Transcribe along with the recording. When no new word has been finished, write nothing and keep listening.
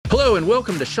Hello and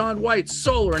welcome to Sean White's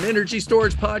Solar and Energy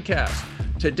Storage Podcast.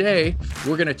 Today,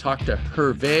 we're going to talk to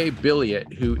Herve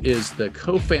Billiet, who is the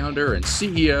co-founder and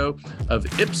CEO of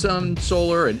Ipsun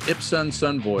Solar and Ipsun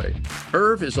Sunvoy.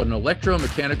 Herve is an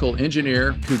electro-mechanical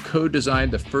engineer who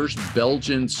co-designed the first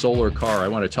Belgian solar car. I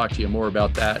want to talk to you more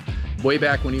about that. Way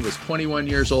back when he was 21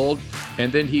 years old.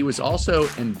 And then he was also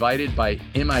invited by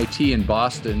MIT in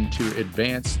Boston to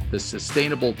advance the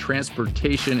sustainable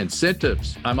transportation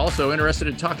incentives. I'm also interested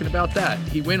in talking about that.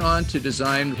 He went on to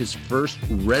design his first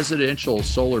residential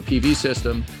solar PV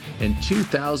system in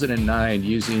 2009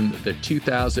 using the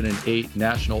 2008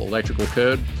 National Electrical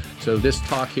Code. So this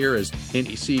talk here is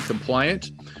NEC compliant.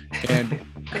 And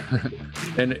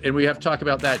and we have to talk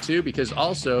about that too, because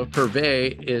also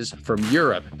Herve is from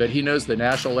Europe, but he knows the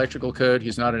National Electrical Code.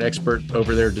 He's not an expert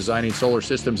over there designing solar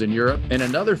systems in Europe. And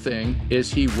another thing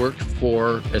is he worked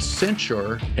for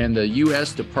Accenture and the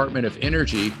U.S. Department of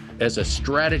Energy as a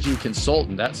strategy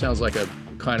consultant. That sounds like a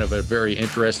kind of a very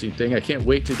interesting thing. I can't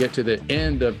wait to get to the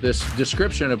end of this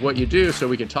description of what you do so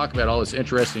we can talk about all this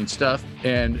interesting stuff.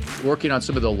 And working on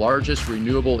some of the largest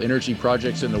renewable energy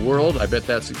projects in the world. I bet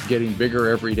that's getting bigger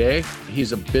every day.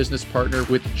 He's a business partner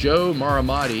with Joe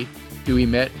Marhamati, who he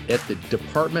met at the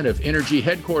Department of Energy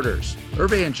headquarters.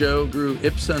 Herve and Joe grew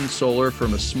Ipsun Solar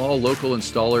from a small local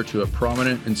installer to a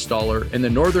prominent installer in the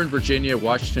Northern Virginia,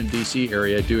 Washington, D.C.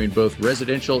 area, doing both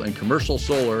residential and commercial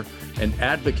solar and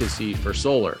advocacy for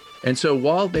solar. And so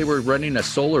while they were running a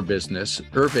solar business,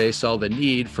 Herve saw the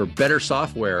need for better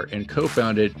software and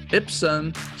co-founded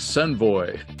Ipsun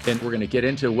Sunvoy. And we're going to get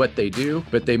into what they do,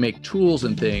 but they make tools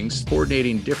and things,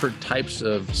 coordinating different types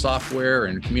of software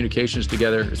and communications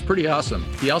together. It's pretty awesome.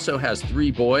 He also has 3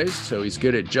 boys, so he's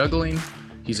good at juggling.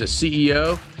 He's a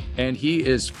CEO, and he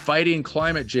is fighting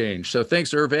climate change. So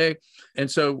thanks, Herve. And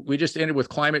so we just ended with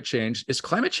climate change. Is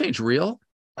climate change real?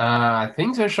 I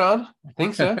think so, Sean. I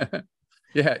think so.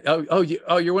 Yeah.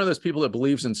 You're one of those people that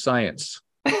believes in science.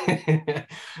 There's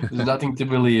nothing to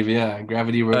believe. Yeah.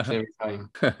 Gravity works every time.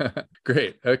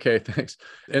 Great. Okay. Thanks.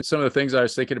 And some of the things I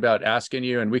was thinking about asking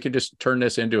you, and we can just turn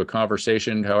this into a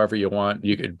conversation however you want.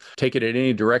 You could take it in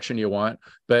any direction you want.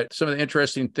 But some of the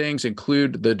interesting things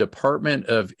include the Department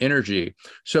of Energy.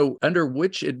 So under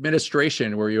which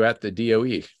administration were you at the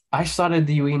DOE? I started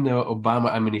DOE in the Obama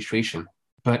administration.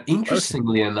 But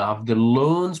interestingly enough, the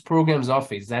Loans Programs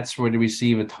Office, that's where they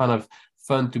receive a ton of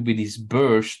fund to be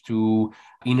disbursed to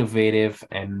innovative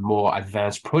and more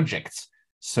advanced projects.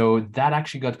 So that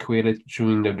actually got created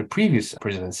during the previous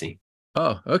presidency.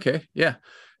 Oh, okay. Yeah.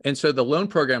 And so the Loan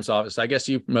Programs Office, I guess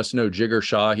you must know Jigger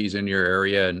Shah. He's in your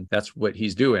area, and that's what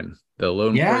he's doing. The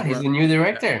loan. Yeah, he's the new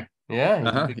director.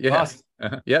 Yeah.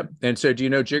 Yep. And so do you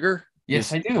know Jigger?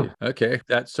 Yes, I do. Okay.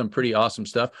 That's some pretty awesome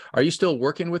stuff. Are you still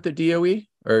working with the DOE,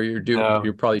 or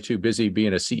you're probably too busy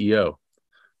being a CEO?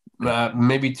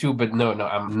 Maybe two, but no,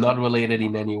 I'm not related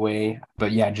in any way.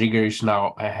 But yeah, Jigger is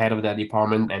now head of that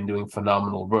department and doing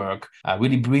phenomenal work,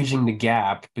 really bridging the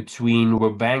gap between where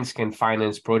banks can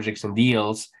finance projects and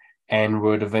deals and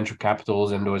where the venture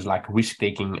capitals and those like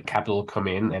risk-taking capital come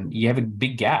in, and you have a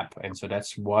big gap. And so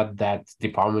that's what that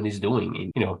department is doing,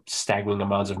 staggering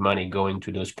amounts of money going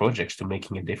to those projects to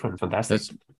making a difference.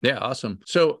 Fantastic. Awesome.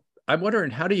 So I'm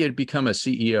wondering, how do you become a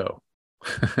CEO?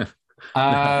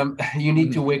 You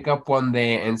need to wake up one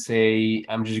day and say,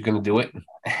 I'm just going to do it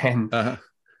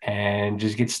and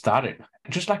just get started.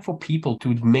 Just like for people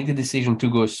to make the decision to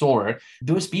go solar,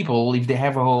 those people, if they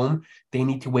have a home, they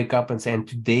need to wake up and say, and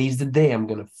today's the day I'm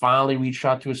going to finally reach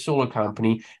out to a solar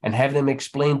company and have them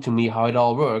explain to me how it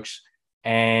all works.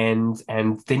 And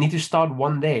they need to start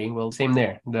one day. Well, same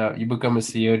there. You become a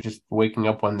CEO just waking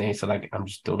up one day. So like, I'm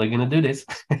just totally going to do this.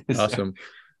 Awesome.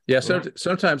 Yeah. So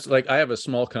sometimes, like, I have a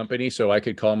small company, so I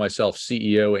could call myself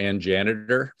CEO and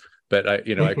janitor, but I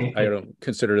don't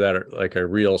consider that like a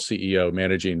real CEO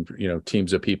managing,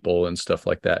 teams of people and stuff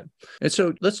like that. And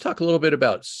so let's talk a little bit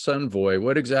about Sunvoy.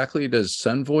 What exactly does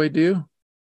Sunvoy do?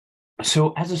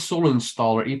 So as a solar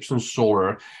installer, Ipsun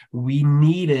Solar, we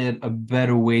needed a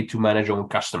better way to manage our own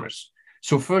customers.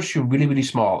 So first, you're really, really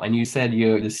small. And you said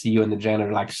you're the CEO and the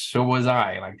janitor, like, so was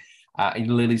I. Like, I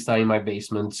literally started in my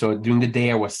basement. So during the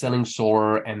day, I was selling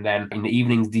solar, and then in the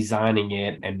evenings, designing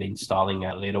it and installing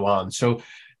it later on. So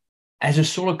as a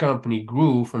solar company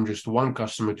grew from just one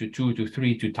customer to 2 to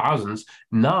 3 to thousands,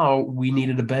 now we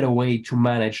needed a better way to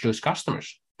manage those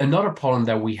customers. Another problem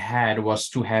that we had was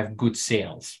to have good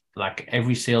sales. Like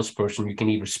every salesperson, you can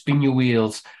either spin your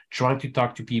wheels, trying to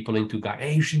talk to people into,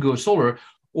 hey, you should go solar.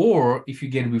 Or if you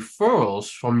get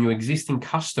referrals from your existing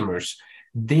customers,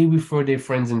 they refer their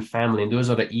friends and family, and those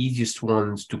are the easiest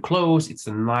ones to close. It's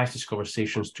the nicest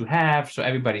conversations to have, so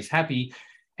everybody's happy.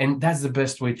 And that's the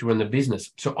best way to run the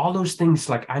business. So all those things,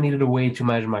 like I needed a way to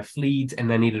manage my fleet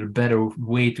and I needed a better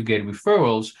way to get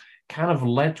referrals, kind of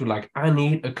led to like, I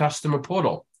need a customer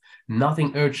portal.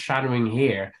 Nothing earth-shattering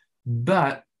here,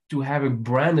 but to have a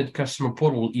branded customer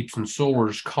portal, Ipsun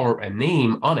Solar's color and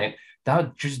name on it,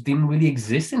 that just didn't really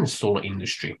exist in the solar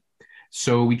industry.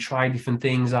 So we tried different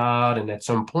things out, and at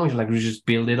some point, like we just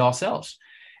built it ourselves.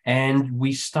 And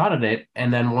we started it.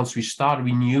 And then once we started,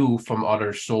 we knew from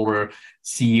other solar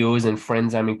CEOs and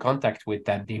friends I'm in contact with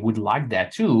that they would like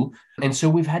that too. And so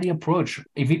we've had the approach.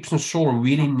 If Ipsun Solar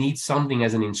really needs something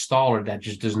as an installer that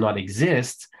just does not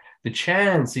exist, the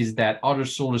chance is that other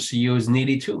solar CEOs need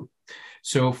it too.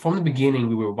 So from the beginning,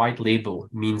 we were white label,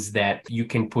 means that you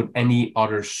can put any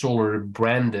other solar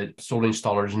branded solar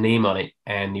installer's name on it,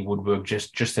 and it would work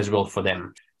just as well for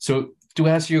them. So to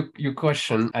answer your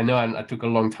question, I know I took a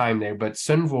long time there, but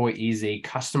Sunvoy is a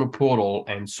customer portal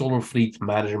and solar fleet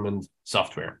management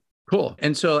software. Cool.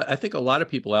 And so I think a lot of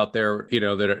people out there,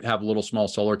 that have little small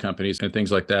solar companies and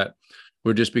things like that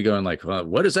would just be going like, well,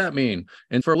 what does that mean?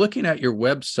 And for looking at your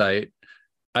website,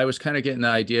 I was kind of getting the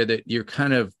idea that you're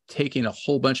kind of taking a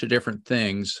whole bunch of different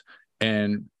things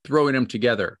and throwing them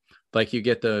together. Like you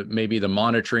get maybe the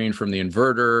monitoring from the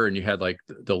inverter, and you had like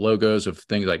the logos of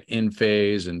things like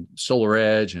Enphase and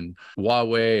SolarEdge and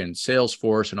Huawei and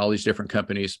Salesforce and all these different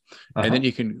companies. Uh-huh. And then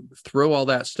you can throw all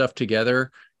that stuff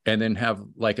together and then have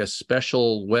like a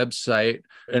special website.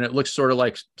 And it looks sort of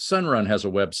like Sunrun has a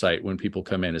website when people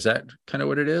come in. Is that kind of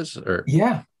what it is? Or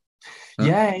yeah.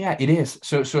 Yeah, it is.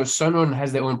 So Sunrun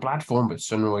has their own platform, but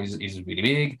Sunrun is really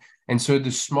big. And so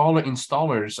the smaller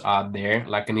installers out there,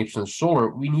 like an Ipsun Solar,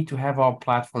 we need to have our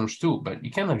platforms too, but you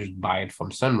cannot just buy it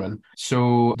from Sunrun.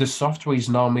 So the software is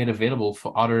now made available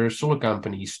for other solar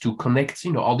companies to connect,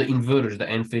 all the inverters, the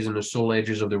Enphase and the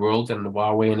SolarEdges of the world and the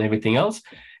Huawei and everything else.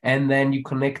 And then you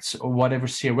connect whatever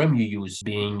CRM you use,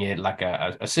 being it like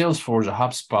a Salesforce, a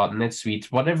HubSpot, NetSuite,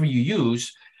 whatever you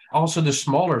use. Also the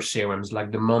smaller CRMs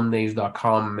like the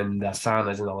Mondays.com and the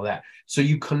Asanas and all of that. So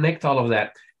you connect all of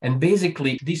that and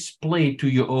basically display to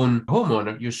your own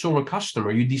homeowner, your solar customer,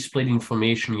 you display the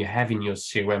information you have in your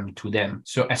CRM to them.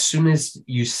 So as soon as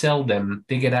you sell them,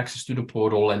 they get access to the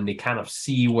portal and they kind of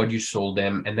see what you sold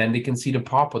them, and then they can see the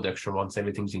power production once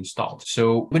everything's installed.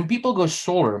 So when people go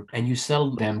solar and you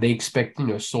sell them, they expect,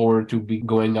 solar to be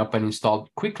going up and installed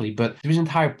quickly, but there's an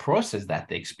entire process that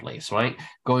takes place, right?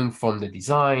 Going from the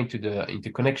design to the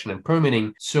interconnection and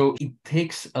permitting. So it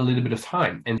takes a little bit of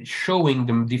time, and showing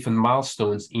them different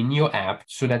milestones in your app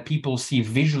so that people see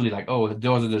visually like, oh,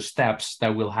 those are the steps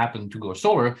that will happen to go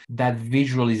solar. That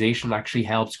visualization actually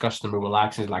helps customer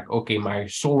relax. It's like, okay, my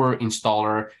solar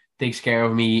installer takes care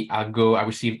of me. I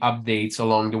receive updates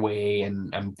along the way,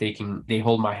 and they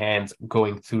hold my hand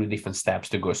going through the different steps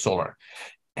to go solar.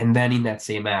 And then in that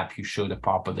same app, you show the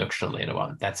power production later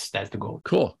on. That's the goal.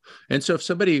 Cool. And so if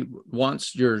somebody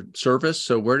wants your service,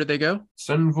 so where do they go?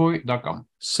 Sunvoy.com.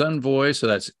 Sunvoy. So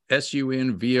that's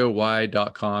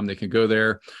SUNVOY.com. They can go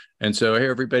there. And so, hey,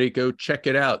 everybody, go check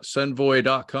it out,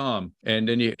 sunvoy.com. And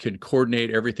then you can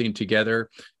coordinate everything together.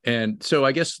 And so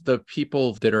I guess the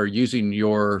people that are using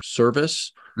your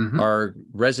service are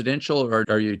residential, or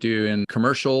are you doing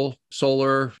commercial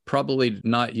solar? Probably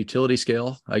not utility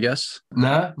scale, I guess.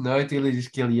 No utility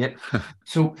scale yet.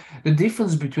 So the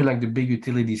difference between like the big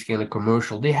utility scale and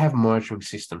commercial, they have monitoring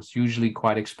systems, usually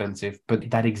quite expensive,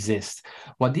 but that exists.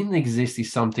 What didn't exist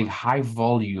is something high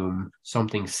volume,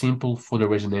 something simple for the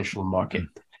residential market.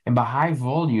 And by high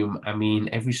volume, I mean,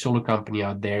 every solar company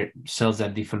out there sells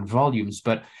at different volumes,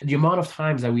 but the amount of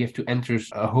times that we have to enter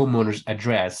a homeowner's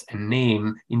address and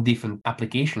name in different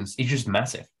applications is just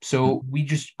massive. So we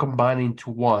just combine it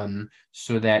into one,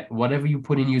 so that whatever you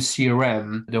put in your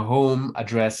CRM, the home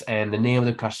address and the name of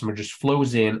the customer just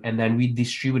flows in, and then we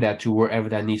distribute that to wherever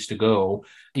that needs to go.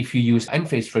 If you use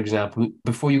Enphase, for example,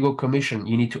 before you go commission,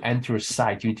 you need to enter a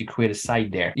site. You need to create a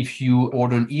site there. If you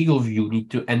order an Eagle View, you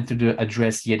need to enter the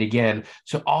address yet again.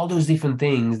 So all those different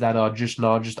things that are just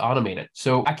automated.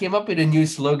 So I came up with a new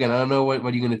slogan. I don't know what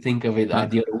you're going to think of it the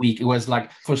other week. It was like,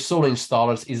 for solar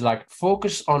installers, is like,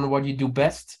 focus on what you do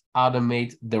best,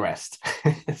 automate the rest.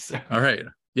 So. All right.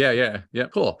 Yeah.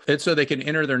 Cool. And so they can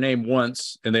enter their name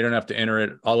once and they don't have to enter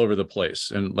it all over the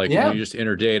place. And like, you just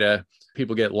enter data,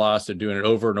 people get lost in doing it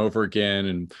over and over again,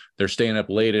 and they're staying up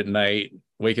late at night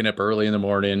waking up early in the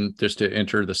morning just to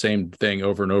enter the same thing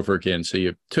over and over again. So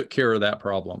you took care of that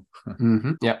problem.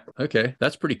 Yeah. Okay,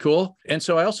 that's pretty cool. And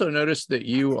so I also noticed that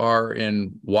you are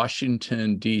in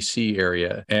Washington, D.C.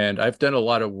 area, and I've done a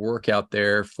lot of work out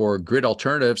there for Grid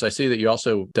Alternatives. I see that you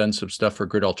also done some stuff for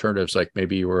Grid Alternatives, like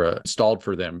maybe you were installed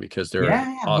for them because they're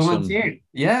awesome. Volunteered.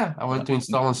 Yeah, I went to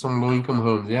install on some low-income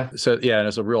homes. Yeah. So yeah, and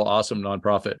it's a real awesome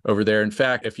nonprofit over there. In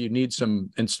fact, if you need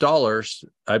some installers,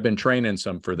 I've been training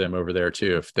some for them over there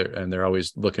too. They're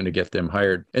always looking to get them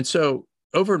hired. And so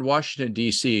over in Washington,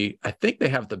 D.C., I think they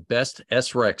have the best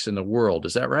SRECs in the world.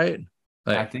 Is that right?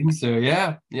 I think so.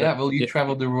 Yeah. Yeah. Well, you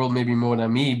traveled the world maybe more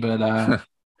than me, but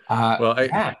well,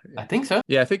 I think so.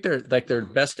 Yeah, I think they're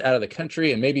best out of the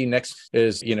country. And maybe next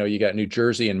is, you got New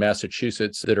Jersey and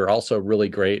Massachusetts that are also really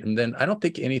great. And then I don't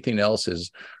think anything else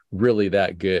is really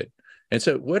that good. And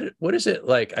so what is it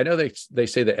like? I know they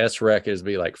say the SREC is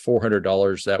be like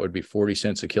 $400. That would be 40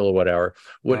 cents a kilowatt hour.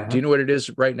 Do you know what it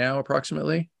is right now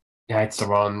approximately? Yeah, it's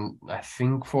around, I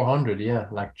think 400. Yeah,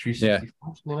 like 360,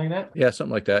 something like that. Yeah,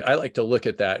 something like that. I like to look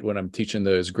at that when I'm teaching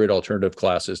those grid alternative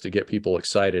classes to get people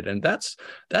excited. And that's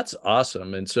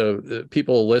awesome. And so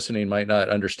people listening might not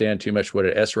understand too much what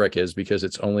an SREC is because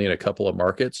it's only in a couple of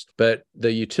markets, but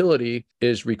the utility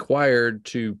is required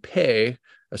to pay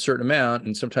a certain amount.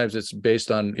 And sometimes it's based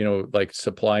on, like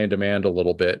supply and demand a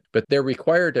little bit, but they're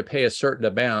required to pay a certain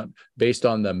amount based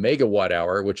on the megawatt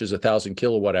hour, which is 1,000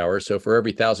 kilowatt hours. So for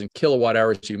every 1,000 kilowatt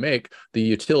hours you make, the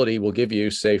utility will give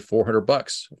you, say,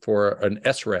 $400 for an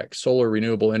SREC, solar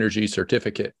renewable energy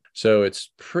certificate. So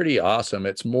it's pretty awesome.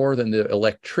 It's more than the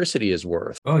electricity is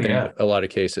worth. Oh, yeah. In a lot of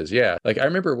cases. Yeah. Like I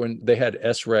remember when they had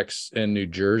SRECs in New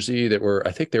Jersey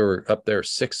I think they were up there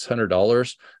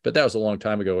 $600, but that was a long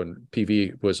time ago when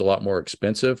PV was a lot more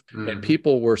expensive. Mm-hmm. And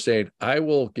people were saying, I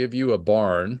will give you a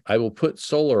barn. I will put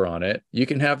solar on it. You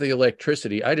can have the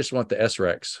electricity. I just want the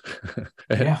SRECs.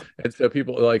 Yeah. And so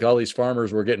people, like all these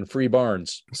farmers, were getting free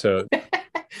barns. So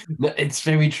no, it's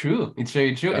very true. It's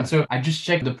very true. Yeah. And so I just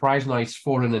checked the price now. It's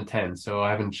 410. So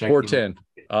I haven't checked. 410.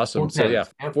 Awesome. 410.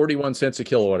 So yeah, 41 cents a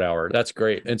kilowatt hour. That's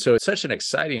great. And so it's such an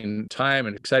exciting time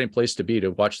and exciting place to be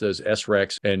to watch those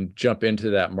SRECs and jump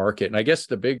into that market. And I guess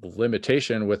the big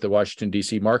limitation with the Washington,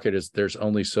 D.C. market is there's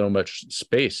only so much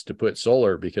space to put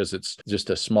solar because it's just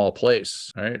a small place,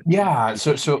 right? Yeah.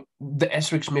 So the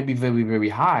SRECs may be very, very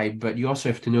high, but you also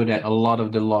have to know that a lot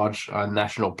of the large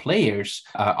national players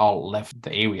all left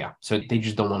the area. So they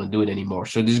just don't want to do it anymore.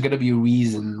 So there's going to be a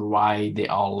reason why they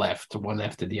all left one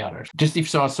after the other. Just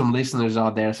if some listeners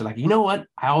out there, so like, you know what?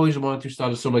 I always wanted to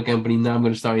start a solar company. Now I'm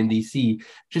going to start in DC.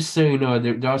 Just so you know,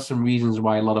 there are some reasons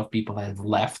why a lot of people have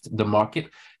left the market.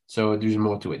 So there's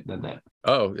more to it than that.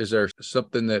 Oh, is there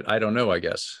something that I don't know, I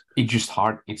guess? It's just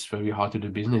hard. It's very hard to do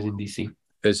business in DC.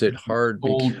 Is it hard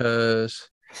because...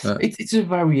 It's a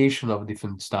variation of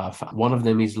different stuff. One of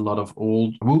them is a lot of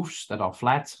old roofs that are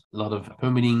flat, a lot of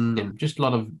permitting, and just a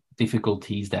lot of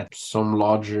difficulties that some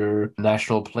larger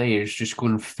national players just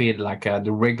couldn't fit, like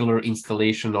the regular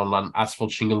installation on asphalt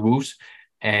shingle roofs.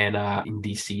 And in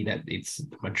DC, that it's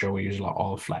the majority is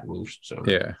all flat roofs. So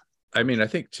yeah, I mean, I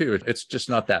think too, it's just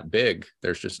not that big.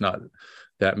 There's just not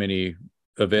that many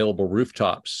available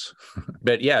rooftops.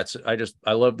 But yeah,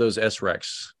 I love those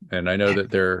SRECs, and I know that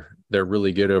they're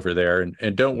really good over there.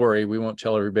 And don't worry, we won't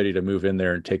tell everybody to move in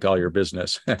there and take all your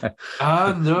business. No.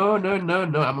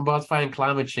 I'm about to find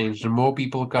climate change. The more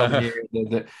people come here,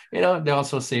 they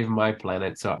also save my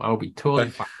planet. So I'll be totally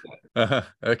fine with that.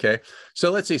 Okay.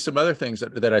 So let's see. Some other things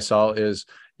that I saw is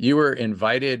you were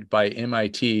invited by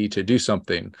MIT to do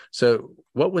something. So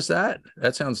what was that?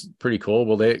 That sounds pretty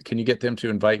cool. Can you get them to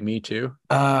invite me too?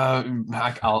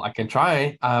 I can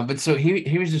try. But so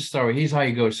here's the story. Here's how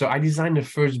it goes. So I designed the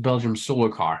first Belgian solar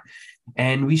car,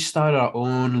 and we started our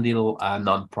own little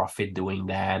nonprofit doing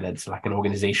that. That's like an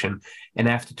organization. And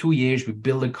after 2 years, we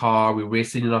built a car. We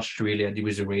raced it in Australia. There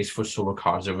was a race for solar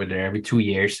cars over there every 2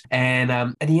 years. And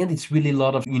at the end, it's really a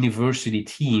lot of university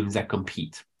teams that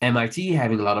compete. MIT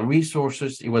having a lot of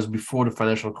resources. It was before the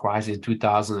financial crisis,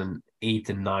 2008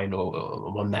 and 9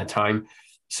 or around that time.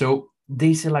 So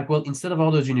they said, like, well, instead of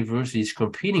all those universities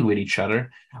competing with each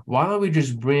other, why don't we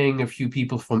just bring a few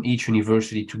people from each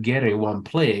university together in one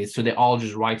place, so they all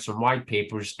just write some white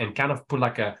papers and kind of put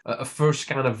like a first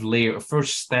kind of layer, a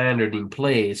first standard in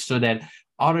place, so that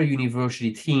other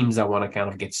university teams that want to kind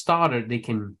of get started, they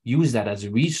can use that as a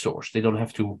resource. They don't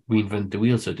have to reinvent the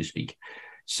wheel, so to speak.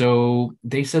 So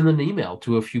they sent an email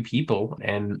to a few people,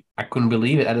 and I couldn't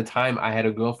believe it. At the time, I had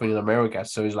a girlfriend in America,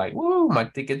 so it's like, whoa, my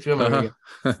ticket to America.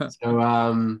 So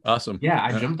Awesome. yeah,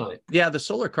 I jumped on it. Yeah, the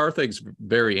solar car thing's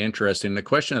very interesting. The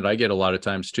question that I get a lot of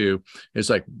times too is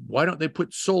like, why don't they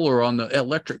put solar on the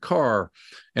electric car?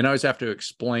 And I always have to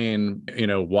explain,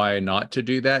 why not to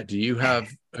do that. Do you have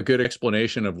a good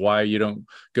explanation of why you don't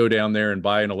go down there and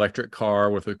buy an electric car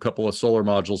with a couple of solar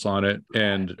modules on it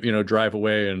and, drive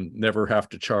away and never have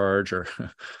to charge or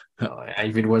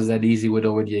if it was that easy, it would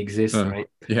already exist, right?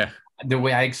 Yeah. The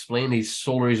way I explain is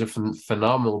solar is a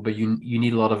phenomenal, but you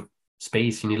need a lot of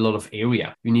space, you need a lot of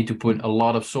area. You need to put a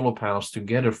lot of solar panels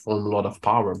together, form a lot of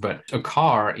power. But a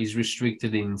car is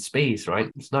restricted in space, right?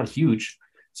 It's not huge.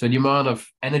 So the amount of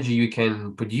energy you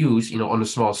can produce, on a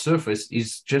small surface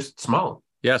is just small.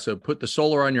 Yeah. So put the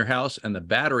solar on your house and the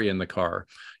battery in the car.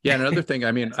 Yeah. Another thing,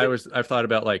 I've thought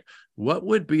about like, what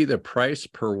would be the price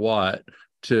per watt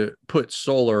to put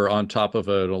solar on top of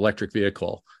an electric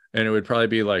vehicle? And it would probably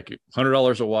be like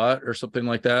 $100 a watt or something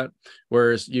like that.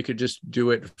 Whereas you could just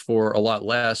do it for a lot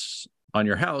less on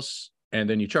your house and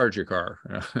then you charge your car.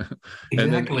 And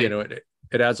Exactly. then,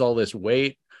 it adds all this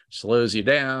weight, slows you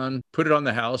down, put it on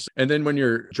the house. And then when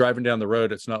you're driving down the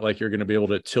road, it's not like you're going to be able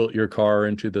to tilt your car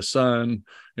into the sun.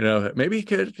 Maybe you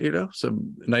could,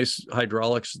 some nice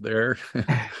hydraulics there.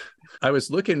 I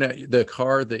was looking at the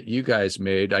car that you guys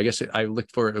made. I guess I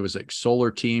looked for it. It was like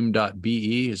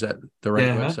solarteam.be. Is that the right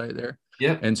website there?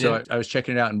 Yeah. And so I was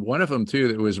checking it out. And one of them too,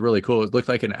 that was really cool. It looked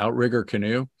like an outrigger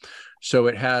canoe. So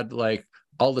it had like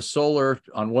all the solar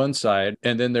on one side.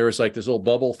 And then there was like this little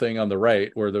bubble thing on the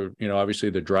right where obviously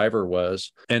the driver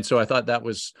was. And so I thought that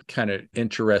was kind of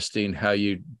interesting how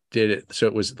you did it. So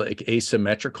it was like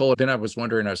asymmetrical. Then I was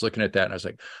wondering, I was looking at that and I was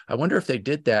like, I wonder if they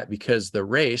did that because the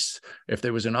race, if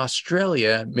there was in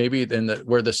Australia, maybe then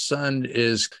where the sun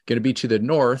is going to be to the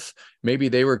north, maybe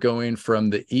they were going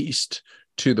from the east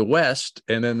to the west,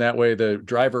 and then that way the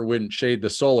driver wouldn't shade the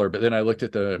solar. But then I looked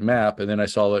at the map and then I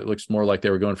saw that it looks more like they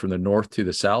were going from the north to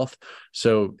the south.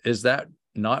 So is that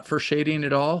not for shading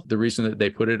at all, the reason that they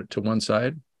put it to one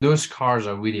side? Those cars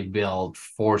are really built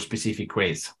for specific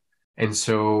race. And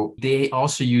so they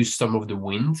also use some of the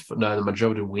wind, the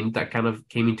majority of the wind that kind of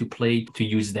came into play to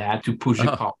use that to push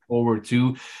the car forward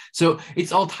too. So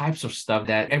it's all types of stuff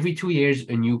that every 2 years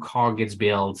a new car gets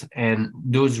built. And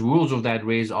those rules of that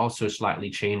race also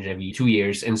slightly change every 2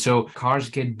 years. And so cars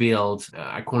get built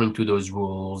according to those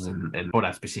rules and for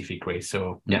that specific race.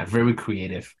 So yeah, very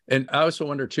creative. And I also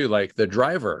wonder too, like the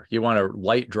driver, you want a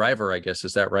light driver, I guess.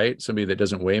 Is that right? Somebody that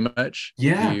doesn't weigh much?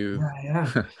 Yeah.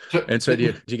 And so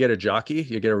do you get a jockey?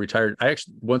 You get a retired. I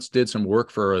actually once did some work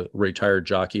for a retired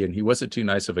jockey, and he wasn't too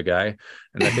nice of a guy.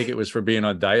 And I think it was for being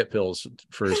on diet pills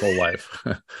for his whole life.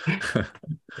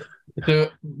 So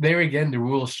there again, the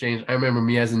rules changed. I remember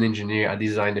me as an engineer, I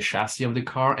designed the chassis of the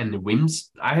car and the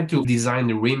rims. I had to design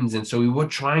the rims. And so we were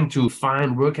trying to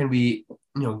find where can we,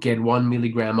 get 1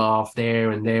 milligram off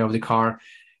there and there of the car.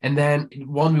 And then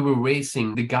when we were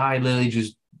racing, the guy literally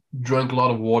just drank a lot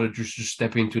of water just to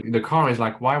step into the car. It's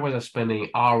like, why was I spending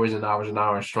hours and hours and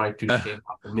hours trying to shave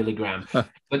up a milligram?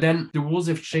 But then the rules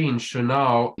have changed. So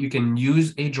now you can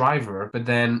use a driver, but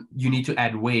then you need to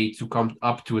add weight to come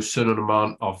up to a certain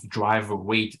amount of driver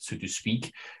weight, so to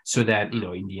speak, so that, in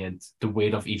the end, the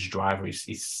weight of each driver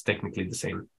is technically the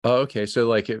same. Oh, okay. So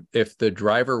like if the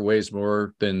driver weighs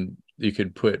more, then you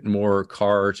could put more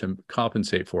car to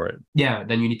compensate for it. Yeah,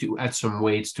 then you need to add some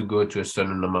weights to go to a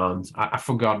certain amount. I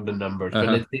forgot the numbers,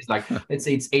 but let's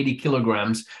say it's 80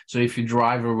 kilograms. So if your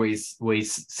driver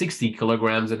weighs 60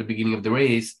 kilograms at the beginning of the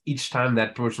race, each time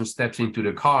that person steps into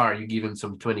the car, you give him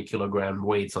some 20 kilogram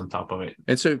weights on top of it.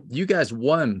 And so you guys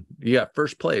won. You got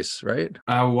first place, right?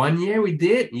 1 year we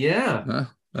did. Yeah.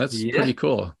 That's pretty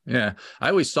cool. Yeah. I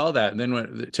always saw that. And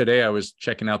then today I was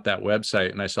checking out that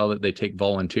website and I saw that they take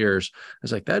volunteers. I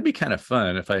was like, that'd be kind of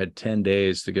fun if I had 10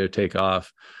 days to go take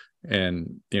off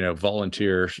and,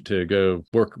 volunteer to go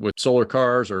work with solar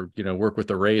cars or, work with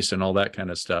the race and all that kind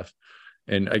of stuff.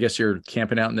 And I guess you're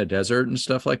camping out in the desert and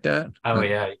stuff like that. Oh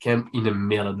yeah, you camp in the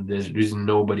middle of the desert. There's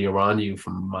nobody around you for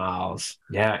miles.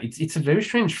 Yeah, it's a very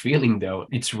strange feeling though.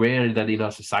 It's rare that in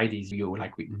our societies you're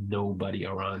like with nobody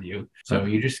around you. So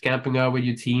you're just camping out with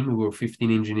your team. We were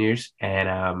 15 engineers,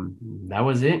 and that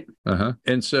was it.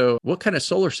 And so, what kind of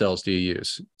solar cells do you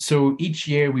use? So each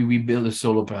year we build a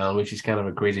solar panel, which is kind of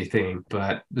a crazy thing.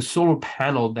 But the solar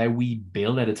panel that we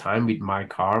built at a time with my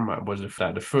car was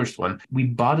the first one. We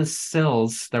bought a cell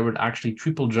that were actually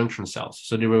triple junction cells.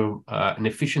 So they were an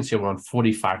efficiency of around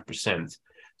 45%.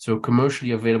 So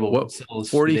commercially available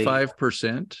cells.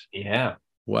 45%? Yeah.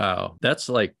 Wow. That's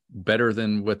like better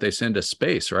than what they send to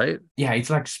space, right? Yeah, it's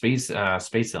like space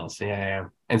cells. Yeah.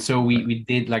 And so we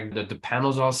did like the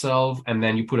panels ourselves, and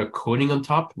then you put a coating on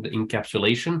top, the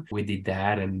encapsulation. We did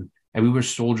that, and we were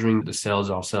soldering the cells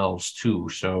ourselves too.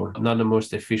 So not the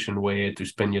most efficient way to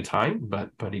spend your time,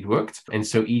 but it worked. And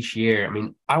so each year, I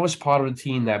mean, I was part of the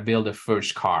team that built the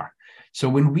first car. So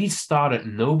when we started,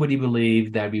 nobody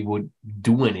believed that we would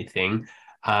do anything.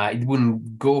 It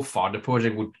wouldn't go far. The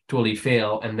project would totally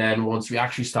fail. And then once we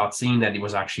actually start seeing that it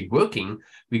was actually working,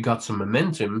 we got some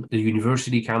momentum. The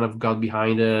university kind of got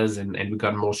behind us, and we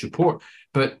got more support.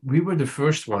 But we were the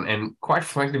first one. And quite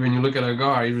frankly, when you look at our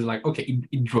car, it was like, okay,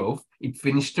 it drove, it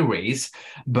finished the race,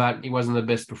 but it wasn't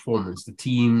the best performance.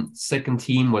 The second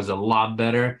team was a lot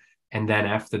better. And then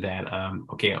after that,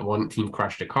 one team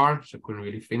crashed the car, so couldn't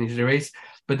really finish the race.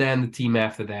 But then the team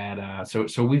after that,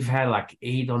 so we've had like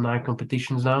 8 or 9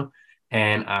 competitions now,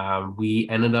 and we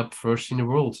ended up first in the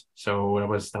world. So that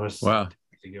was wow.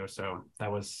 Ago. So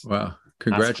that was wow.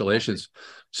 Congratulations.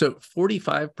 So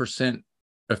 45%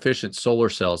 efficient solar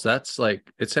cells. That's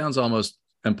like, it sounds almost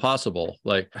impossible.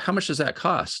 Like, how much does that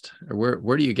cost?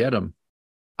 Where do you get them?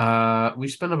 We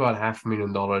spent about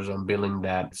 $500,000 on building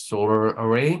that solar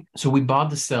array. So we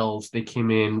bought the cells. They came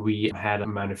in. We had a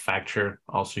manufacturer,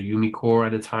 also Umicore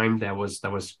at the time, that was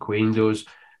creating those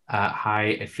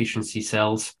high efficiency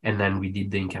cells, and then we did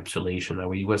the encapsulation.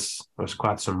 It was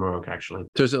quite some work actually.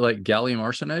 So is it like gallium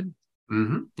arsenide?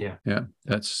 Mm-hmm. Yeah.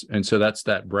 That's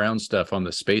that brown stuff on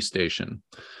the space station.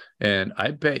 And I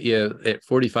bet you at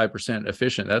 45%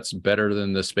 efficient, that's better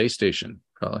than the space station,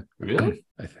 probably. Really?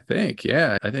 I think,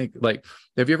 yeah. I think, like,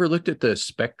 have you ever looked at the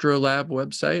Spectra Lab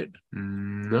website?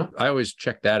 No. I always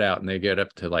check that out, and they get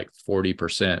up to like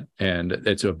 40%. And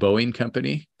it's a Boeing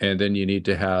company. And then you need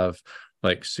to have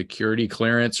like security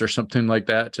clearance or something like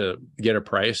that to get a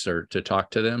price or to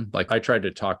talk to them. Like, I tried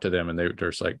to talk to them, and they're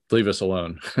just like, leave us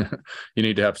alone. You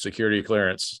need to have security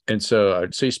clearance. And so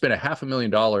you spent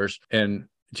 $500,000, and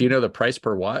do you know the price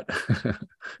per watt?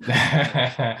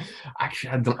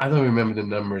 Actually, I don't remember the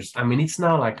numbers. I mean, it's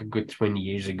now like a good 20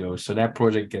 years ago. So that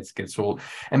project gets old.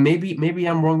 And maybe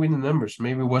I'm wrong with the numbers.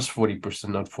 Maybe it was 40%,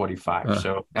 not 45.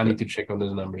 So I need to check on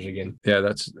those numbers again. Yeah,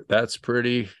 that's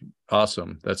pretty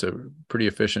awesome. That's a pretty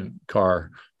efficient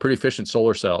car, pretty efficient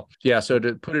solar cell. Yeah. So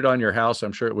to put it on your house,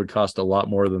 I'm sure it would cost a lot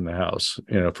more than the house,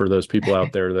 for those people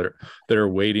out there that are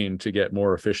waiting to get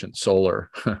more efficient solar.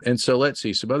 And so let's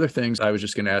see some other things I was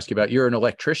just going to ask you about. You're an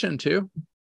electrician too?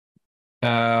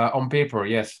 On paper,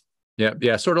 yes.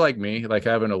 Yeah. Sort of like me. Like,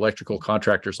 I have an electrical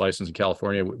contractor's license in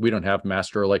California. We don't have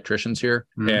master electricians here.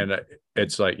 And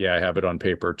it's like, yeah, I have it on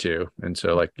paper too. And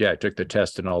so, like, yeah, I took the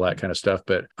test and all that kind of stuff,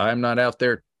 but I'm not out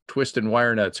there twisting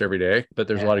wire nuts every day, but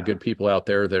there's a lot of good people out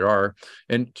there that are.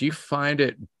 And do you find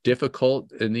it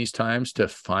difficult in these times to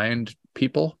find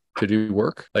people to do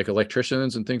work, like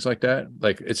electricians and things like that?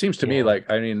 Like, it seems to me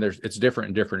like, I mean, it's different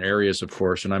in different areas, of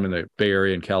course. And I'm in the Bay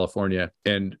Area in California,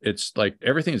 and it's like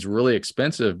everything's really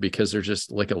expensive because there's just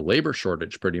like a labor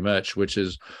shortage pretty much, which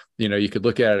is, you could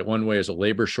look at it one way as a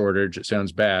labor shortage. It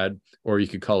sounds bad, or you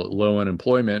could call it low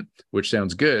unemployment, which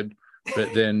sounds good,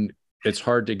 but then it's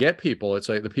hard to get people. It's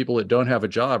like the people that don't have a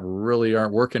job really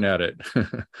aren't working at it.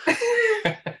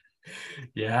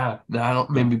 Yeah, no,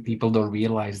 maybe people don't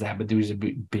realize that, but there is a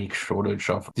big shortage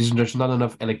of. There's not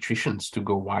enough electricians to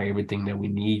go wire everything that we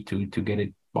need to get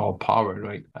it all powered,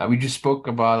 right? We just spoke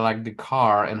about like the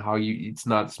car and how it's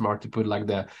not smart to put like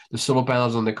the solar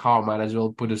panels on the car. Might as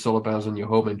well put the solar panels on your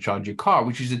home and charge your car,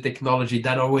 which is a technology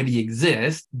that already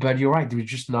exists. But you're right, there's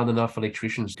just not enough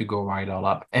electricians to go wire it all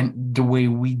up. And the way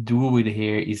we do it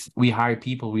here is we hire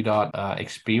people without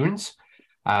experience.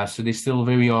 So they're still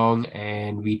very young,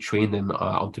 and we train them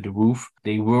onto the roof.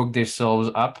 They work themselves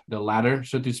up the ladder,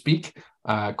 so to speak,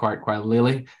 quite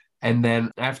literally. And then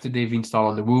after they've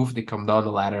installed on the roof, they come down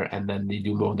the ladder, and then they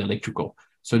do more of the electrical.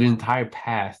 So the entire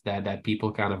path that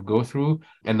people kind of go through.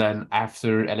 And then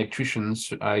after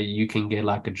electricians, you can get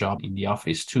like a job in the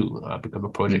office too, become a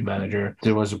project manager.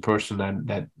 There was a person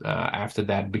that after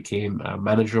that became a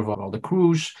manager of all the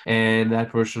crews, and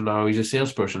that person now is a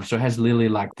salesperson. So has literally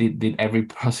like did every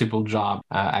possible job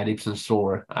at Ipsun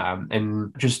Solar,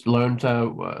 and just learned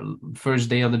first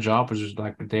day on the job was just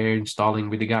like they're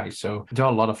installing with the guys. So there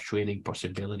are a lot of training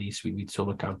possibilities with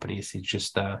solar companies. It's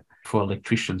just for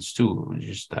electricians too.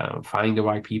 Just finding the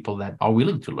right people that are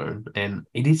willing to learn, and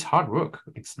it is hard work.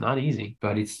 It's not easy,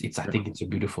 but it's. I think it's a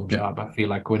beautiful job. I feel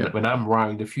like when I'm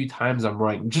writing, the few times I'm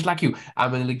writing, just like you,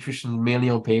 I'm an electrician mainly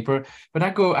on paper, but I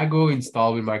go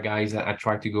install with my guys. I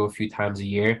try to go a few times a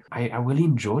year. I really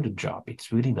enjoy the job.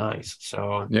 It's really nice.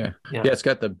 So yeah, it's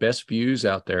got the best views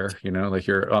out there. Like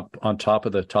you're up on top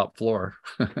of the top floor.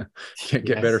 Can't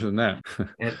get better than that.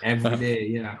 And every day,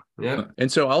 yeah.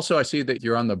 And so also I see that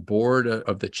you're on the board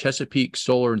of the Chesapeake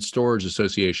Solar and Storage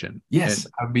Association. Yes,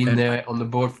 I've been on the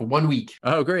board for 1 week.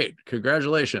 Oh, great.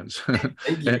 Congratulations.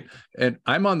 Thank you. And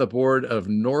I'm on the board of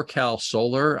NorCal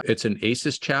Solar. It's an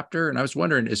ACES chapter. And I was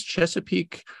wondering, is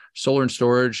Chesapeake Solar and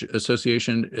Storage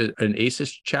Association an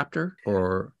ACES chapter?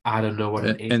 Or I don't know what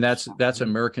an ACES and that's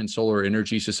American Solar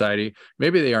Energy Society.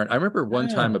 Maybe they aren't. I remember one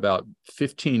time about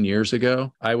 15 years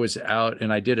ago, I was out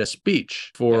and I did a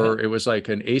speech for it was like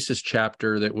an ACES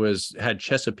chapter that had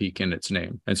Chesapeake in its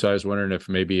name. And so I was wondering if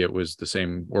maybe it was the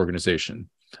same organization.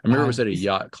 I remember it was at a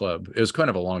yacht club. It was kind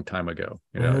of a long time ago.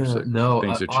 No,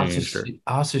 things have changed.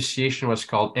 Our association was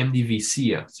called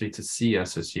MDVCA, so it's a SIA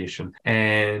association.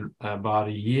 And about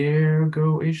a year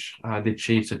ago-ish, they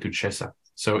changed it to CHESA.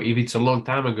 So if it's a long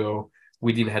time ago,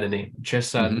 we didn't have a name.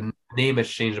 CHESA, the name has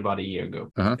changed about a year ago.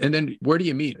 And then where do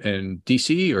you meet? In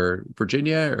DC or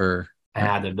Virginia or?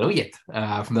 I don't know yet.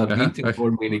 I've not been to a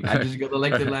board meeting. I just got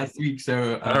elected last week,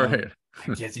 so all right.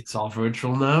 I guess it's all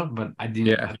virtual now, but I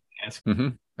didn't ask.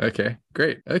 Okay,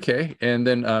 great. Okay. And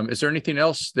then is there anything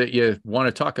else that you want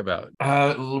to talk about?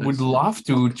 Would love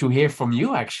to hear from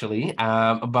you actually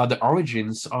about the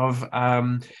origins of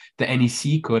the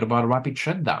NEC code about rapid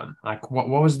shutdown. Like what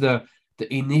was the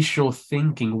initial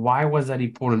thinking? Why was that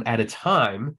important at a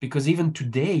time? Because even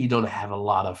today you don't have a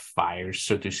lot of fires,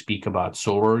 so to speak, about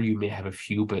solar. You may have a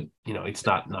few, but it's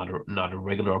not a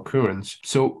regular occurrence.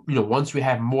 So once we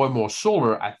have more and more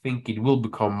solar, I think it will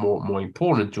become more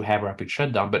important to have rapid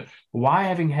shutdown. But why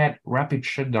having had rapid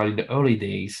shutdown in the early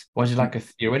days? Was it like a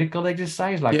theoretical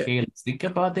exercise? Like, hey, let's think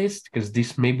about this because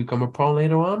this may become a problem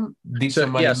later on. Did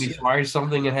somebody miswire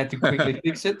something and had to quickly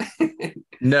fix it?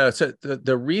 No. So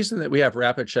the reason that we have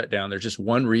rapid shutdown, there's just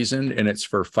one reason, and it's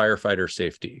for firefighter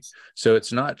safety. So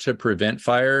it's not to prevent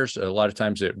fires. A lot of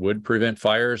times it would prevent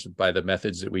fires by the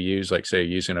methods that we use, like say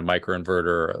using a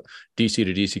microinverter, a DC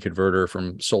to DC converter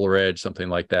from SolarEdge, something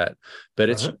like that. But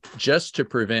it's just to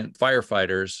prevent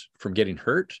firefighters from getting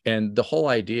hurt. And the whole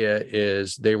idea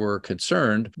is they were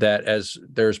concerned that as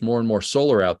there's more and more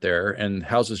solar out there and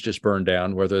houses just burn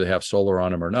down, whether they have solar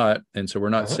on them or not. And so we're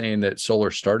not saying that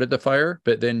solar started the fire,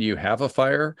 but then you have a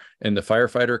fire and the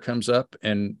firefighter comes up.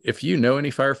 And if you know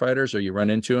any firefighters or you run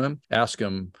into them, ask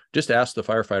the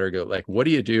firefighter, go like, what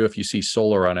do you do if you see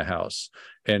solar on a house?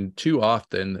 And too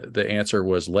often the answer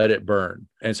was let it burn.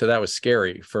 And so that was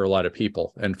scary for a lot of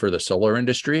people and for the solar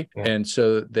industry. Yeah. And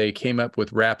so they came up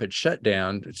with rapid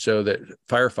shutdown so that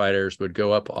firefighters would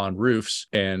go up on roofs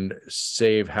and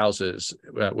save houses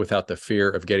without the fear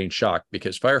of getting shocked,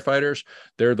 because firefighters,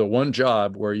 they're the one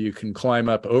job where you can climb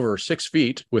up over 6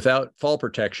 feet without fall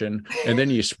protection. And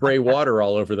then you spray water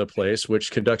all over the place,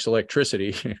 which conducts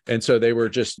electricity. And so they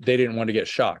didn't want to get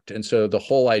shocked. And so the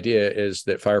whole idea is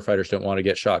that firefighters don't want to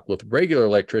get shocked. With regular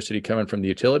electricity coming from the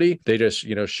utility, they just,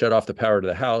 shut off the power to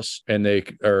the house and they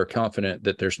are confident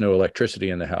that there's no electricity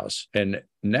in the house. And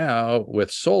now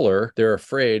with solar, they're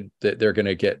afraid that they're going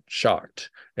to get shocked.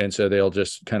 And so they'll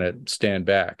just kind of stand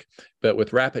back. But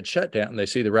with rapid shutdown, they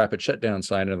see the rapid shutdown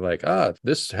sign and they're like,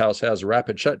 this house has a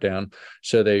rapid shutdown.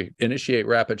 So they initiate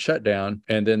rapid shutdown,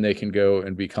 and then they can go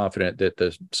and be confident that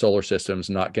the solar system's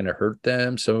not going to hurt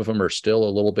them. Some of them are still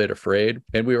a little bit afraid.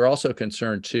 And we were also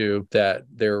concerned too that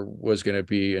there was going to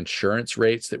be insurance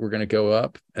rates that were going to go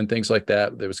up and things like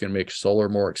that. That was going to make solar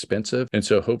more expensive. And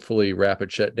so hopefully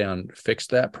rapid shutdown fixed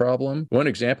that problem. One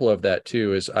example of that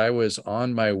too is I was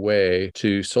on my way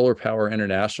to Solar Power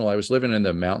International. I was living in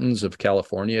the mountains of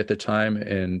California at the time,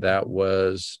 and that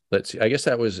was, I guess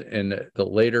that was in the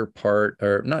later part,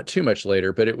 or not too much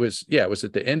later, but it was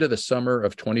at the end of the summer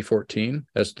of 2014.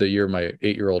 That's the year my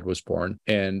 8-year-old was born.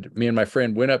 And me and my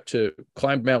friend went up to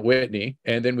climb Mount Whitney,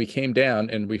 and then we came down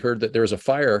and we heard that there was a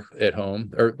fire at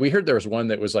home, or we heard there was one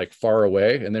that was like far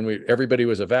away, and then everybody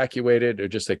was evacuated. It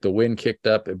just like the wind kicked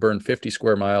up, it burned 50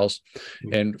 square miles.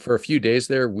 And for a few days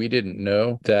there, we didn't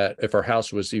know that if our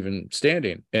house was even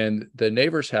standing. And the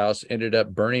neighbor's house ended up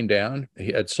burning down.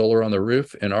 He had solar on the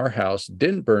roof, and our house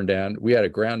didn't burn down. We had a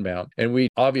ground mount, and we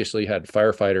obviously had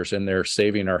firefighters in there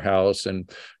saving our house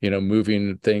and,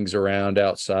 moving things around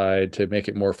outside to make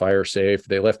it more fire safe.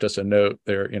 They left us a note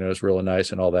there, it was really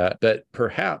nice and all that. But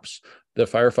perhaps the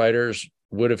firefighters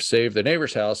would have saved the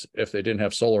neighbor's house if they didn't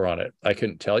have solar on it. I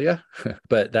couldn't tell you,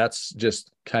 but that's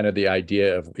just kind of the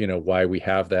idea of, why we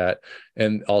have that.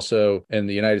 And also in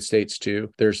the United States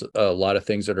too, there's a lot of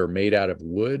things that are made out of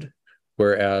wood.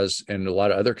 Whereas in a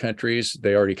lot of other countries,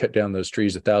 they already cut down those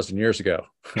trees 1,000 years ago.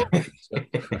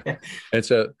 And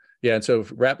so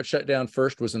rapid shutdown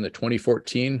first was in the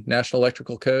 2014 National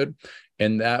Electrical Code.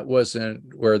 And that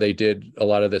wasn't where they did a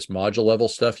lot of this module level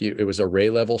stuff. It was array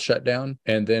level shutdown.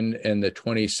 And then in the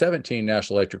 2017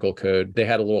 National Electrical Code, they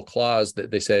had a little clause that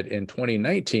they said in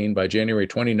 2019, by January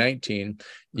 2019,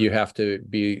 you have to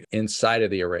be inside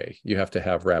of the array. You have to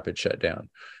have rapid shutdown.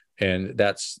 And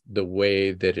that's the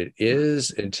way that it is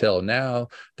until now.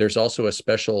 There's also a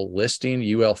special listing,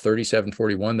 UL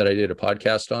 3741, that I did a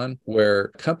podcast on,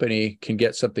 where a company can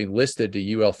get something listed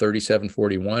to UL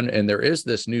 3741. And there is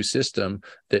this new system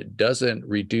that doesn't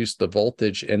reduce the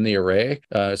voltage in the array.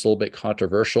 It's a little bit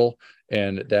controversial.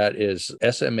 And that is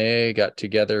SMA got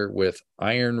together with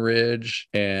Iron Ridge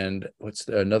and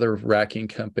another racking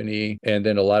company. And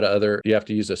then a lot of you have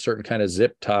to use a certain kind of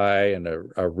zip tie and a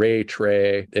array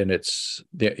tray. And it's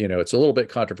a little bit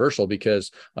controversial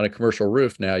because on a commercial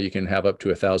roof now you can have up to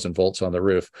 1,000 volts on the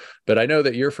roof. But I know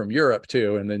that you're from Europe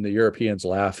too. And then the Europeans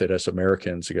laugh at us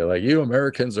Americans and go like, you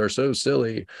Americans are so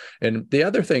silly. And the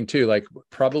other thing too, like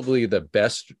probably the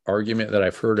best argument that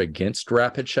I've heard against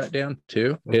rapid shutdown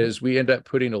too, is we end up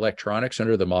putting electronics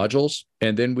under the modules,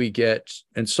 and then we get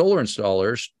solar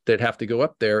installers that have to go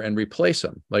up there and replace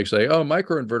them. Like say, oh,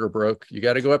 microinverter broke, you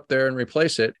got to go up there and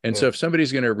replace it. And so if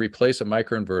somebody's going to replace a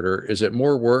microinverter, is it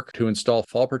more work to install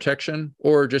fall protection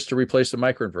or just to replace the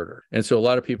microinverter? And so a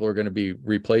lot of people are going to be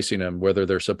replacing them whether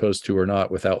they're supposed to or not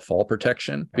without fall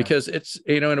protection, because it's,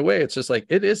 in a way, it's just like,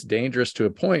 it is dangerous to a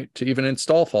point to even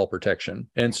install fall protection.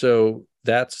 And so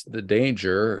that's the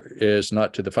danger, is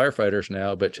not to the firefighters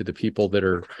now, but to the people that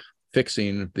are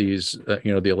fixing these,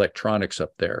 the electronics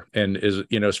up there. And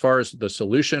as far as the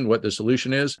solution, what the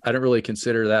solution is, I don't really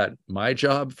consider that my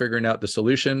job, figuring out the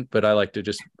solution, but I like to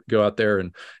just go out there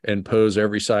and pose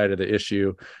every side of the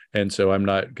issue. And so I'm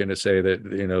not going to say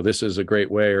that, this is a great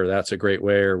way or that's a great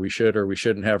way, or we should or we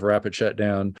shouldn't have rapid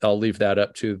shutdown. I'll leave that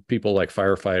up to people like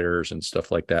firefighters and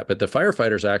stuff like that. But the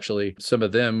firefighters, actually, some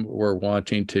of them were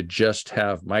wanting to just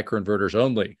have microinverters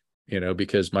only,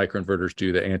 because microinverters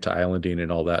do the anti-islanding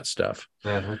and all that stuff.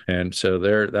 And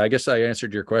so I guess I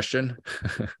answered your question.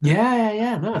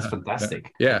 Yeah. No, that's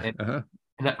fantastic. Yeah.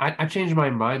 And I changed my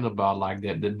mind about like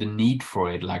the need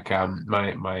for it. Like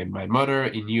my mother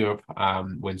in Europe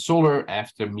went solar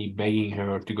after me begging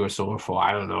her to go solar for,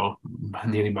 I don't know,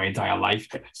 nearly my entire life.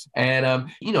 And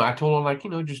I told her like,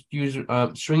 just use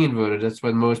string inverter. That's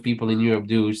what most people in Europe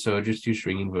do. So just use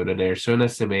string inverter there. So an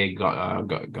SMA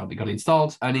got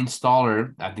installed. An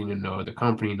installer, I didn't know the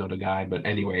company, not the guy, but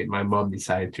anyway, my mom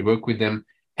decided to work with them.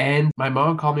 And my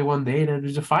mom called me one day that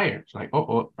there's a fire. It's like,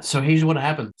 oh. So here's what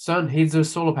happened. Son hits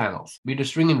those solar panels with a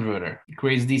string inverter. It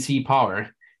creates DC power.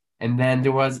 And then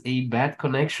there was a bad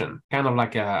connection, kind of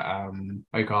like a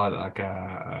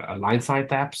line side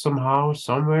tap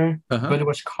somewhere. But it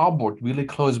was cardboard really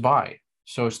close by.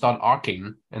 So it started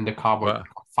arcing and the cardboard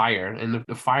caught fire, and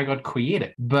the fire got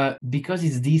created. But because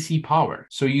it's DC power,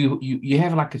 so you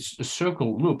have like a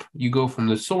circle loop. You go from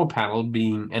the solar panel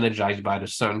being energized by the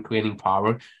sun, creating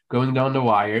power, going down the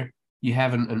wire. You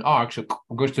have an arc, so it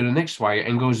goes to the next wire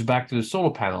and goes back to the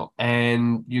solar panel.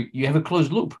 And you have a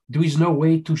closed loop. There is no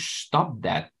way to stop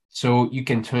that. So you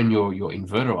can turn your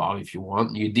inverter off if you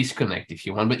want, you disconnect if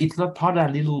you want, but it's not part of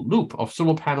that little loop of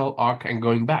solar panel, arc, and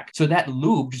going back. So that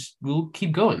loop just will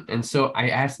keep going. And so I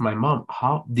asked my mom,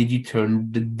 how did you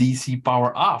turn the DC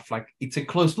power off? Like, it's a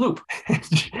closed loop.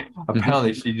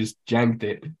 Apparently she just janked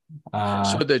it.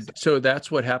 So that's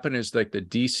what happened, is like the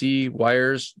DC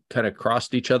wires kind of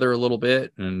crossed each other a little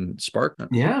bit and sparked.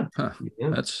 Yeah.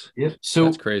 That's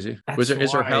crazy.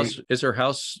 Is her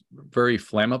house very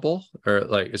flammable, or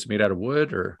like is it made out of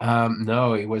wood, or?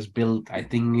 No, it was built, I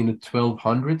think, in the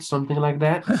 1200s, something like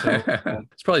that. So,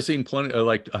 it's probably seen plenty,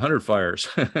 like 100 fires.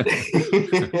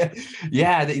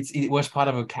 Yeah, it was part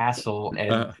of a castle,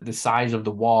 and the size of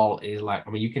the wall is like,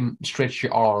 you can stretch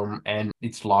your arm and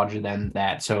it's larger than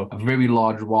that. So a very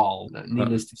large wall.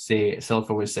 Needless to say, cell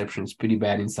phone reception is pretty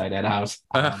bad inside that house.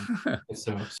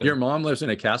 So your mom lives in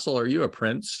a castle. Are you a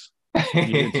prince?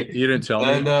 You didn't tell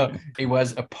me. No, it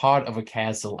was a part of a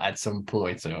castle at some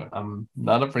point. So I'm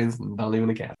not a prince, not living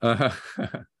in a castle.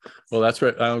 Well, that's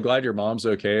right. I'm glad your mom's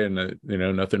okay, and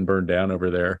nothing burned down over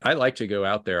there. I like to go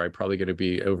out there. I'm probably going to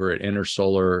be over at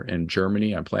Solar in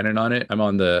Germany. I'm planning on it. I'm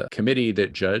on the committee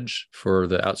that judge for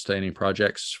the outstanding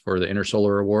projects for the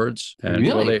Solar Awards. And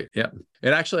really?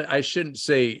 And actually, I shouldn't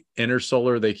say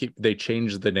Intersolar. They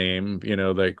changed the name,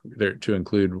 they're to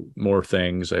include more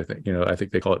things. I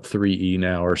think they call it 3E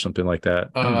now or something like that.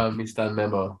 Missed that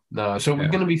memo. No, so we're Yeah.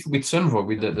 going to be with Sunvoy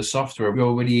with the software. We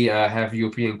already have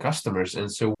European customers,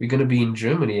 and so we're going to be in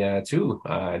Germany too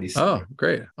this Oh, summer.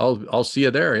 great. I'll see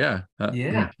you there. Yeah.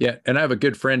 Yeah. Yeah. And I have a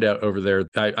good friend out over there.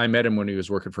 I met him when he was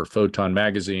working for Photon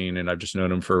magazine, and I've just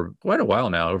known him for quite a while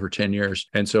now, over 10 years.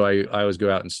 And so I always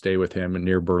go out and stay with him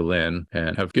near Berlin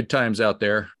and have good times out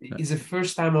there. Is the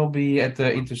first time I'll be at the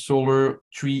Intersolar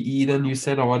 3E, then you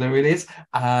said, or whatever it is.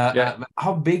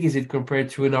 How big is it compared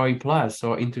to an RE Plus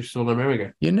or Intersolar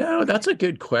America? That's a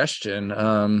good question.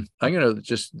 I'm going to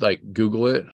just Google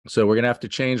it. So we're going to have to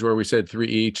change where we said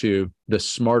 3E to the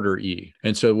smarter E.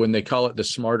 And so when they call it the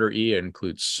smarter E, it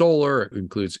includes solar, it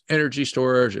includes energy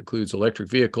storage, it includes electric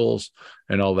vehicles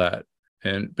and all that.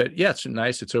 But yeah, it's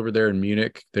nice. It's over there in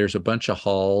Munich. There's a bunch of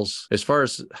halls. As far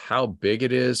as how big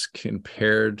it is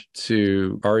compared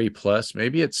to RE Plus,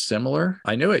 maybe it's similar.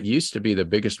 I know it used to be the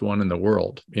biggest one in the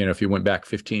world. If you went back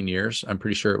 15 years, I'm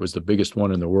pretty sure it was the biggest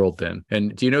one in the world then.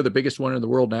 And do you know the biggest one in the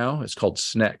world now? It's called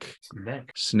SNEC.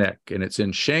 SNEC. And it's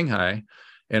in Shanghai.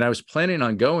 And I was planning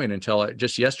on going until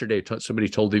just yesterday, somebody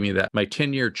told me that my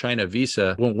 10-year China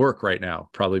visa won't work right now,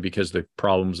 probably because of the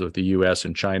problems with the US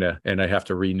and China, and I have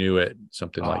to renew it,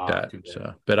 something like that.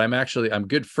 So, but I'm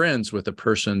good friends with a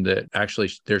person that actually,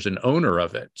 there's an owner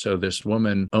of it. So this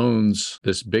woman owns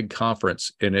this big conference,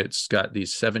 and it's got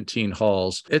these 17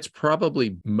 halls. It's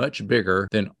probably much bigger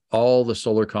than all the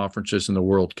solar conferences in the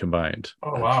world combined.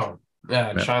 Oh, wow.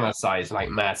 Yeah, China size,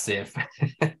 massive.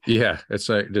 Yeah, it's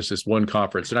just this one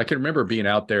conference. And I can remember being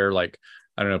out there I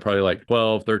don't know, probably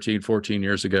 12, 13, 14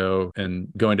 years ago and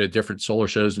going to different solar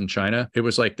shows in China. It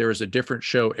was there was a different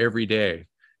show every day.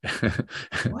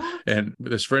 And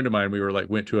this friend of mine, we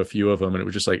went to a few of them, and it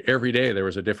was just every day there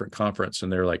was a different conference,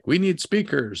 and they're we need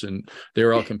speakers, and they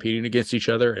were all competing against each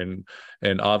other.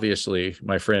 And obviously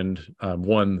my friend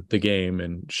won the game,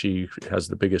 and she has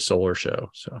the biggest solar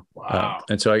show. So,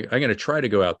 and so I'm going to try to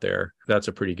go out there. That's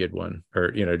a pretty good one,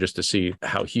 or, just to see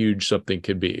how huge something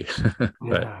could be.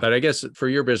 But I guess for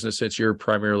your business, since you're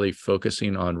primarily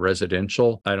focusing on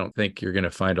residential, I don't think you're going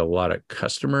to find a lot of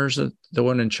customers at the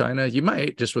one in China. You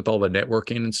might, just with all the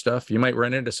networking and stuff, you might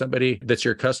run into somebody that's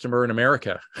your customer in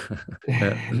America.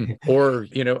 Or,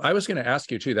 I was going to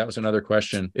ask you too, that was another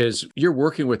question, is you're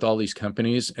working with all these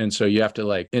companies, and so you have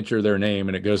to enter their name,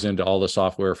 and it goes into all the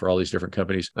software for all these different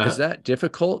companies. Is that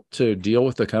difficult to deal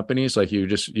with the companies?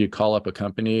 You call up a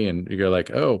company and you go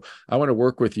oh, I want to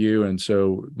work with you, and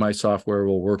so my software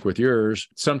will work with yours.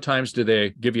 Sometimes do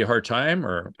they give you a hard time,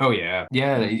 or? Oh yeah.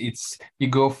 It's, you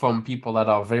go from people that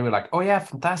are very oh yeah,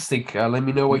 fantastic, let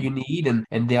me know what you need,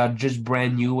 and they are just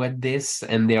brand new at this,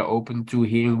 and they are open to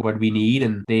hearing what we need,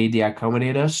 and they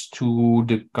accommodate us, to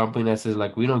the company that says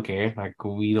we don't care,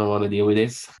 we don't want to deal with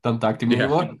this, don't talk to me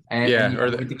anymore, and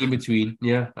everything in between.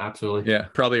 Yeah, absolutely. Yeah,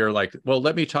 probably are well,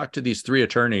 let me talk to these 3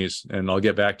 attorneys and I'll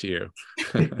get back to you.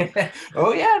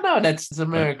 Oh yeah, no, that's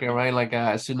America, right?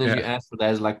 As soon as you ask for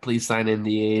that, it's please sign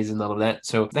NDAs and all of that.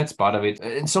 So that's part of it.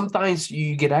 And sometimes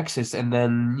you get access, and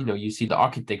then you see the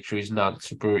architecture is not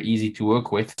super easy to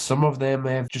work with. Some of them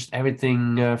have just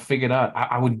everything figured out.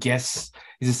 I would guess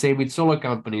it's the same with solar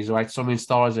companies, right? Some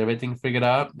installers have everything figured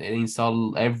out, they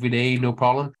install every day, no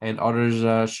problem, and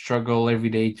others struggle every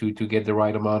day to get the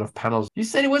right amount of panels. You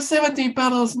said it was 17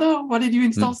 panels. No, why did you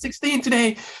install 16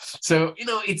 today? So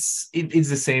it's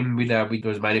the same with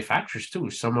those manufacturers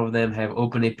too. Some of them have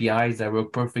open APIs that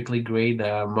work perfectly great,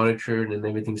 monitored, and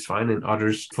everything's fine, and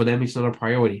others, for them, it's not a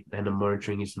priority, and the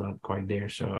monitoring is not quite there.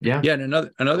 So yeah. And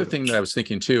another thing that I was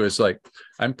thinking too is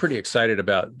I'm pretty excited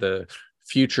about the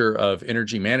future of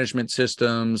energy management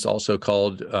systems, also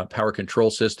called power control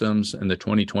systems in the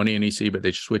 2020 NEC, but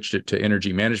they switched it to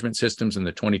energy management systems in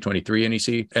the 2023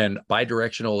 NEC, and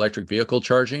bidirectional electric vehicle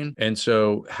charging. And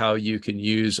so how you can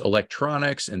use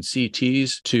electronics and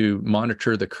CTs to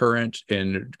monitor the current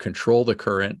and control the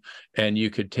current. And you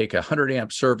could take a 100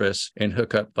 amp service and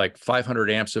hook up 500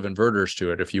 amps of inverters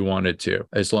to it if you wanted to,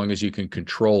 as long as you can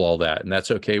control all that. And that's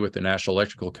okay with the National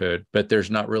Electrical Code, but there's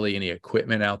not really any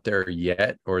equipment out there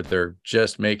yet, or they're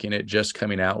just making it, just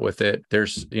coming out with it.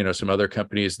 There's, some other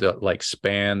companies that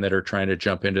Span that are trying to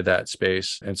jump into that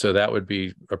space. And so that would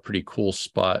be a pretty cool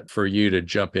spot for you to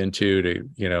jump into,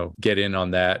 to, get in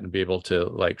on that and be able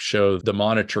to show the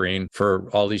monitoring for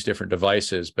all these different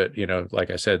devices. But,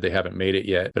 like I said, they haven't made it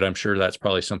yet, but I'm sure that's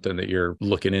probably something that you're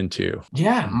looking into.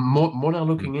 Yeah, more than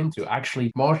looking into.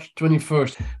 Actually, March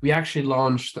 21st, we actually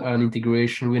launched an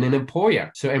integration with an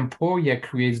Emporia. So Emporia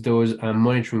creates those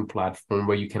monitoring platforms platform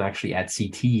where you can actually add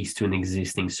CTs to an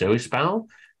existing service panel.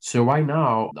 So right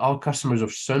now, all customers of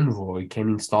Sunvoy can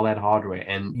install that hardware,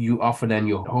 and you offer then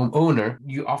your homeowner,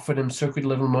 you offer them circuit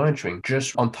level monitoring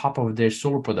just on top of their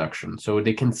solar production. So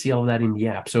they can see all that in the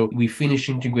app. So we finished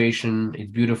integration.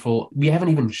 It's beautiful. We haven't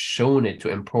even shown it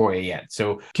to Emporia yet.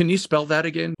 So can you spell that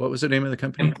again? What was the name of the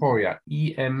company? Emporia,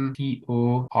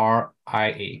 EMPORIA.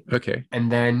 Okay.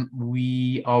 And then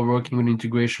we are working with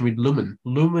integration with Lumen.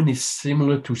 Lumen is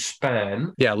similar to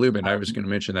Span. Yeah, Lumen. I was going to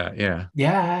mention that. Yeah.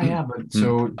 Yeah. But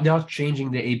so they are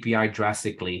changing the API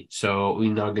drastically. So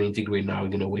we're not going to integrate now. We're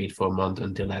going to wait for a month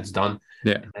until that's done.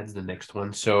 Yeah. And that's the next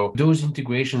one. So those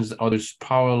integrations, those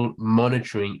power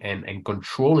monitoring and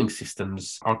controlling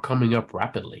systems are coming up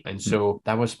rapidly. And so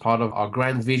that was part of our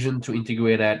grand vision to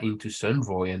integrate that into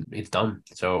Sunvoy, and it's done.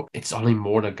 So it's only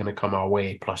more that's going to come our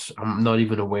way. Plus, I'm not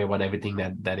even aware about everything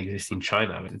that exists in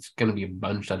China. It's going to be a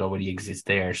bunch that already exists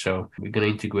there. So we're going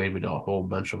to integrate with a whole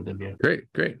bunch of them. Yeah.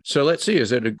 Great. So let's see.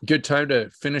 Is it a good time to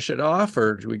finish it off,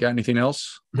 or do we got anything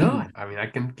else? No, I mean, I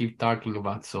can keep talking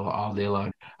about solar all day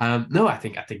long. No, I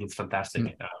think it's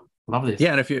fantastic. Love this.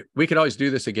 Yeah, and we could always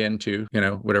do this again too.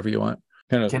 Whatever you want.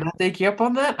 Can I take you up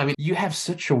on that? I mean, you have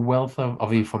such a wealth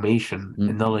of information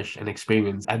and knowledge and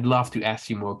experience. I'd love to ask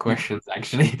you more questions,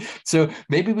 actually. So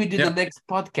maybe we do the next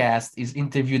podcast is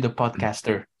interview the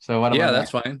podcaster. So what about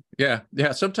that's fine. Yeah.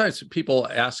 Sometimes people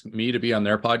ask me to be on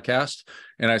their podcast,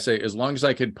 and I say, as long as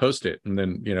I could post it. And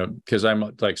then, because I'm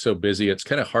like so busy, it's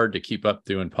kind of hard to keep up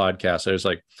doing podcasts. I was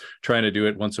like trying to do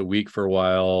it once a week for a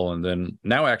while. And then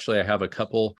now actually I have a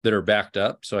couple that are backed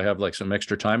up. So I have like some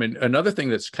extra time. And another thing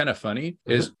that's kind of funny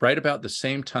is right about the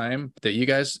same time that you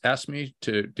guys asked me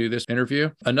to do this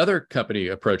interview, another company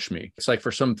approached me. It's like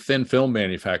for some thin film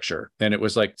manufacturer. And it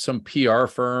was like some PR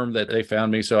firm that they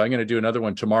found me. So I'm going to do another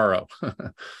one tomorrow.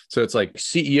 So it's like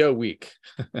CEO week.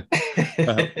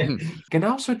 Can I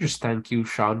also just thank you,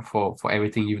 Sean, for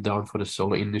everything you've done for the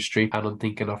solar industry? I don't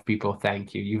think enough people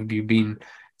thank you. You've been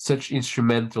such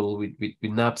instrumental with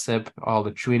NABCEP, all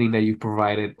the training that you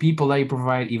provided, people that you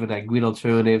provide, even like grid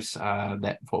alternatives,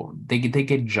 they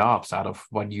get jobs out of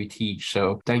what you teach.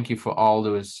 So thank you for all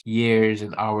those years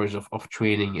and hours of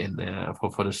training and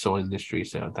for the solar industry.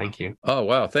 So thank you. Oh,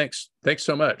 wow. Thanks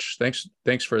so much. Thanks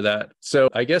for that. So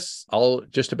I guess I'll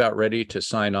just about ready to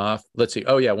sign off. Let's see.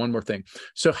 Oh yeah, one more thing.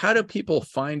 So how do people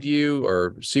find you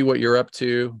or see what you're up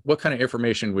to? What kind of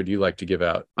information would you like to give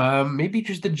out? Maybe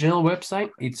just the general website.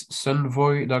 It's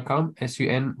sunvoy.com,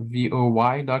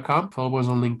 sunvoy.com. Follow us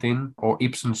on LinkedIn, or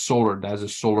Ipsun Solar. That's a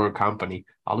solar company.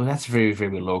 Although that's very,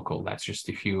 very local. That's just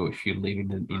if you live in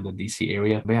the DC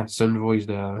area. But yeah, Sunvoy is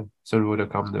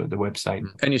sunvoy.com, the website.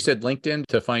 And you said LinkedIn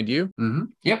to find you? Mm-hmm.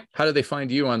 Yep. How do they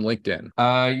find you on LinkedIn?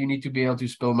 You need to be able to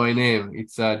spell my name.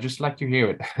 It's just like you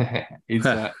hear it. It's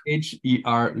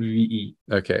Herve.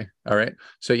 Okay. All right.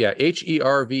 So yeah,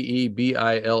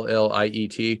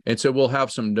 HerveBilliet. And so we'll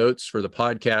have some notes for the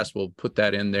podcast. We'll put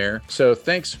that in there. So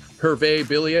thanks, Herve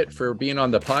Billiet, for being on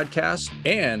the podcast.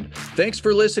 And thanks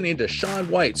for listening to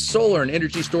Sean White's Solar and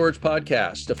Energy Storage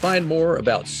Podcast. To find more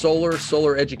about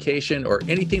solar education, or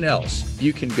anything else,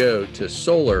 you can go to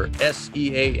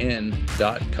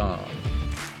solarsean.com.